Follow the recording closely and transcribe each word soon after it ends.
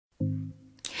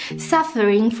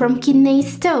Suffering from kidney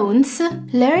stones?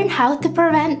 Learn how to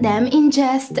prevent them in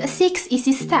just 6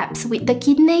 easy steps with the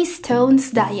kidney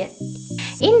stones diet.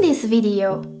 In this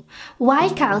video, why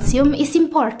calcium is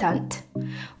important,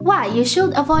 why you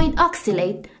should avoid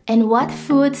oxalate, and what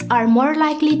foods are more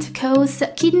likely to cause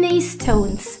kidney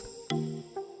stones.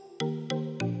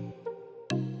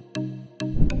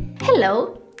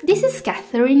 Hello, this is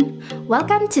Catherine.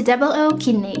 Welcome to Double O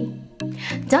Kidney.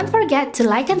 Don't forget to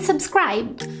like and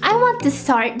subscribe. I want to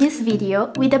start this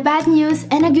video with a bad news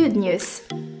and a good news.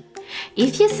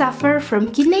 If you suffer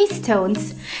from kidney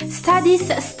stones,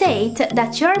 studies state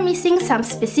that you're missing some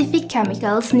specific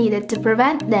chemicals needed to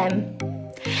prevent them.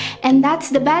 And that's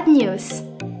the bad news.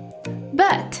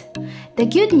 But the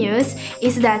good news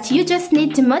is that you just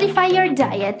need to modify your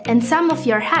diet and some of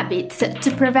your habits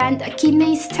to prevent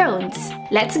kidney stones.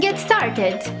 Let's get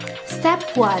started. Step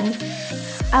 1.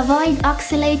 Avoid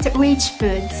oxalate-rich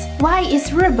foods. Why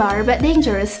is rhubarb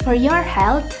dangerous for your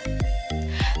health?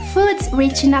 Foods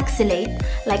rich in oxalate,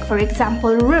 like for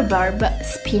example rhubarb,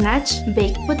 spinach,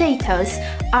 baked potatoes,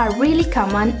 are really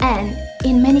common and,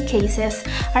 in many cases,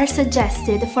 are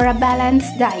suggested for a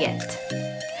balanced diet.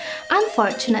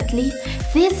 Unfortunately,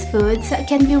 these foods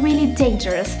can be really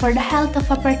dangerous for the health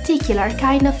of a particular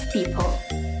kind of people,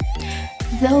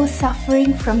 those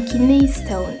suffering from kidney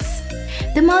stones.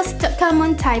 The most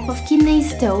common type of kidney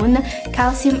stone,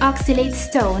 calcium oxalate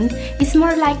stone, is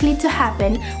more likely to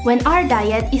happen when our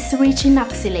diet is rich in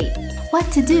oxalate. What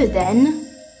to do then?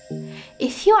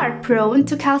 If you are prone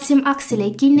to calcium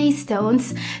oxalate kidney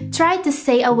stones, try to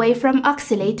stay away from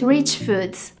oxalate-rich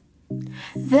foods.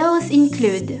 Those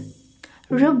include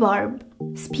rhubarb,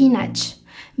 spinach,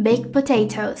 baked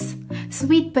potatoes,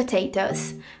 sweet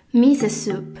potatoes, miso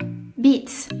soup,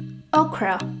 beets,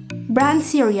 okra, brown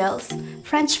cereals,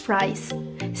 French fries,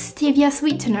 stevia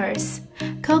sweeteners,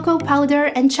 cocoa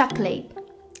powder and chocolate,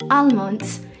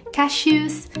 almonds,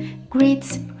 cashews,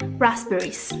 grits,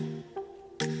 raspberries.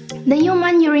 The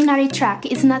human urinary tract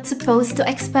is not supposed to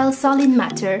expel solid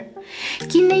matter.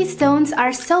 Kidney stones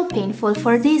are so painful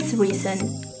for this reason.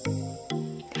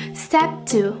 Step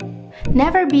 2.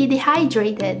 Never be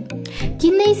dehydrated.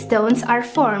 Kidney stones are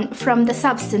formed from the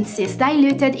substances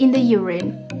diluted in the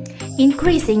urine.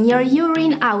 Increasing your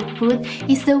urine output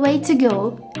is the way to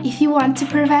go if you want to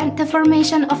prevent the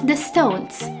formation of the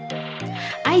stones.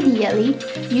 Ideally,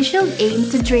 you should aim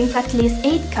to drink at least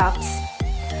 8 cups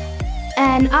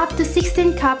and up to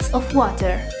 16 cups of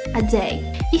water a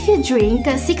day. If you drink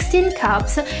 16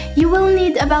 cups, you will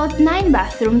need about 9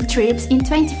 bathroom trips in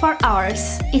 24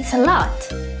 hours. It's a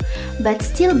lot, but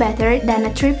still better than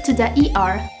a trip to the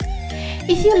ER.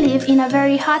 If you live in a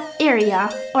very hot area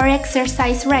or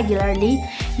exercise regularly,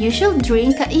 you should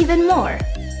drink even more.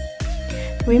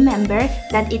 Remember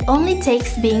that it only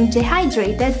takes being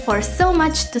dehydrated for so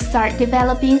much to start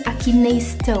developing a kidney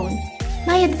stone.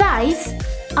 My advice?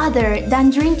 Other than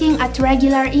drinking at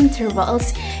regular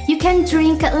intervals, you can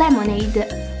drink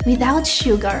lemonade without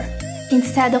sugar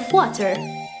instead of water.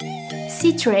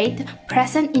 Citrate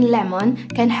present in lemon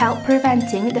can help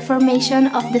preventing the formation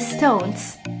of the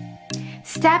stones.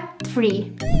 Step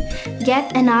 3.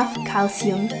 Get enough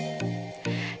calcium.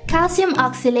 Calcium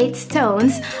oxalate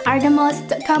stones are the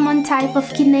most common type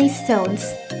of kidney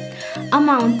stones,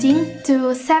 amounting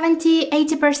to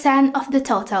 70–80% of the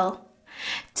total.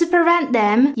 To prevent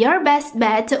them, your best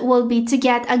bet will be to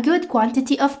get a good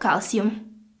quantity of calcium.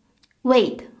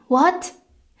 Wait, what?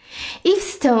 If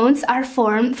stones are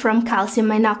formed from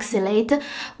calcium and oxalate,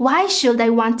 why should I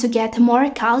want to get more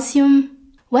calcium?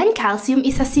 When calcium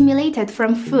is assimilated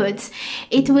from foods,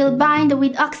 it will bind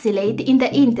with oxalate in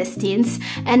the intestines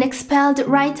and expelled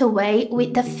right away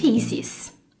with the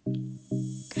feces.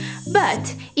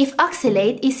 But if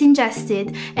oxalate is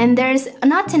ingested and there's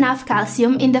not enough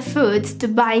calcium in the foods to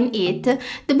bind it,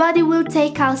 the body will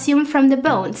take calcium from the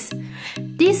bones.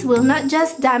 This will not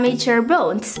just damage your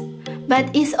bones,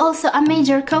 but is also a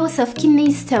major cause of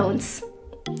kidney stones.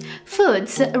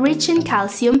 Foods rich in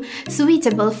calcium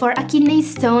suitable for a kidney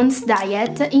stones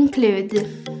diet include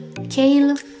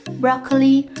kale,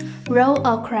 broccoli, raw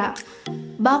okra,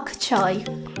 bok choy,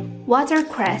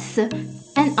 watercress,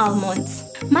 and almonds.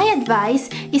 My advice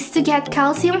is to get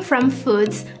calcium from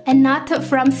foods and not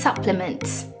from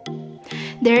supplements.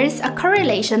 There is a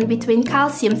correlation between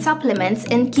calcium supplements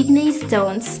and kidney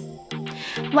stones.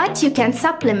 What you can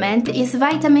supplement is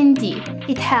vitamin D.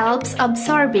 It helps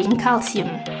absorbing calcium.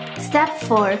 Step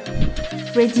 4.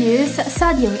 Reduce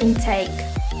sodium intake.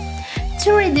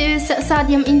 To reduce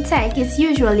sodium intake is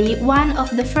usually one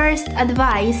of the first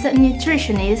advice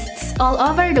nutritionists all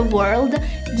over the world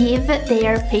give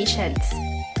their patients.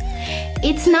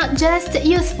 It's not just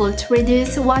useful to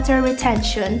reduce water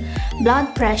retention,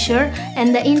 blood pressure,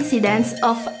 and the incidence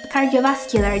of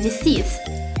cardiovascular disease.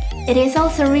 It is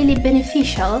also really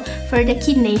beneficial for the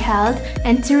kidney health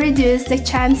and to reduce the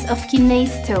chance of kidney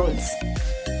stones.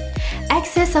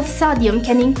 Excess of sodium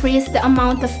can increase the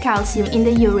amount of calcium in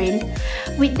the urine,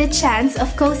 with the chance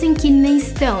of causing kidney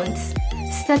stones.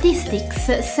 Statistics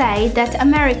say that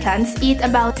Americans eat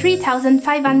about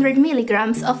 3,500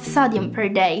 milligrams of sodium per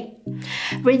day.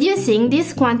 Reducing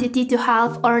this quantity to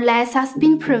half or less has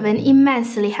been proven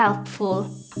immensely helpful.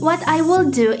 What I will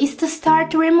do is to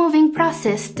start removing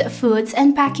processed foods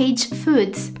and packaged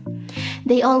foods.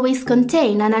 They always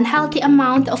contain an unhealthy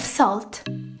amount of salt.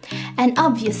 And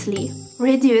obviously,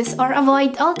 reduce or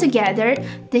avoid altogether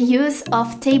the use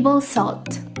of table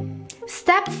salt.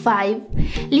 Step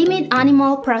 5. Limit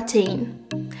animal protein.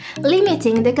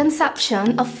 Limiting the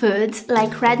consumption of foods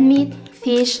like red meat,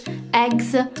 fish,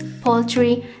 eggs,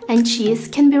 poultry, and cheese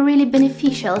can be really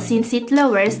beneficial since it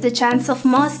lowers the chance of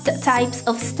most types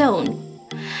of stone.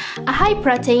 A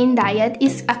high-protein diet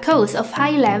is a cause of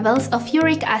high levels of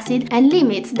uric acid and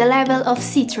limits the level of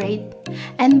citrate,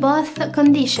 and both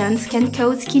conditions can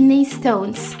cause kidney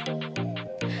stones.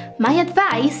 My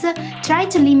advice: try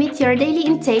to limit your daily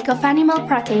intake of animal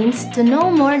proteins to no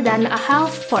more than a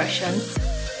half portion.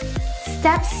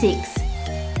 Step 6.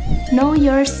 Know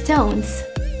your stones.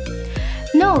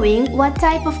 Knowing what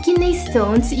type of kidney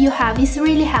stones you have is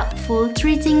really helpful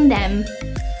treating them.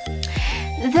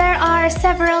 There are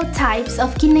several types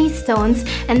of kidney stones,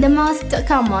 and the most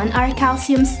common are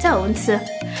calcium stones.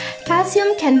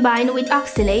 Calcium can bind with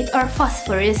oxalate or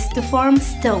phosphorus to form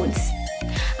stones.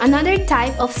 Another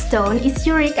type of stone is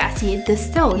uric acid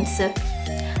stones.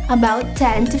 About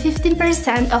 10 to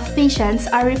 15% of patients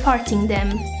are reporting them.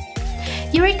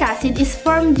 Uric acid is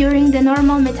formed during the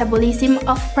normal metabolism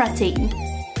of protein.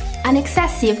 An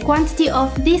excessive quantity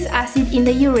of this acid in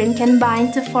the urine can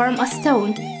bind to form a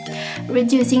stone.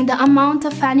 Reducing the amount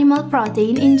of animal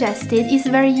protein ingested is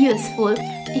very useful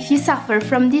if you suffer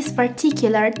from this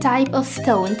particular type of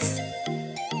stones.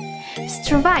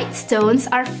 Struvite stones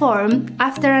are formed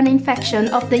after an infection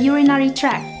of the urinary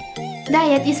tract.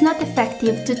 Diet is not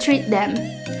effective to treat them,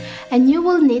 and you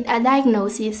will need a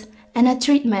diagnosis and a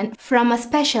treatment from a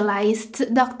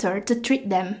specialized doctor to treat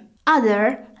them.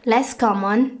 Other, less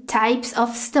common, types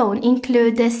of stone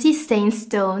include the cystine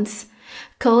stones,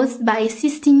 caused by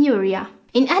cystinuria.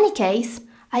 In any case,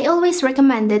 I always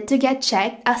recommend it to get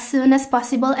checked as soon as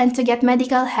possible and to get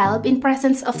medical help in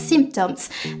presence of symptoms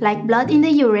like blood in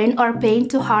the urine or pain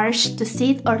too harsh to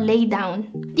sit or lay down.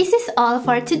 This is all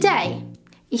for today.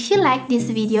 If you like this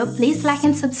video, please like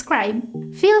and subscribe.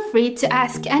 Feel free to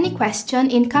ask any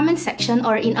question in comment section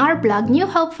or in our blog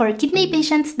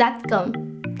newhopeforkidneypatients.com.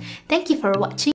 Thank you for watching.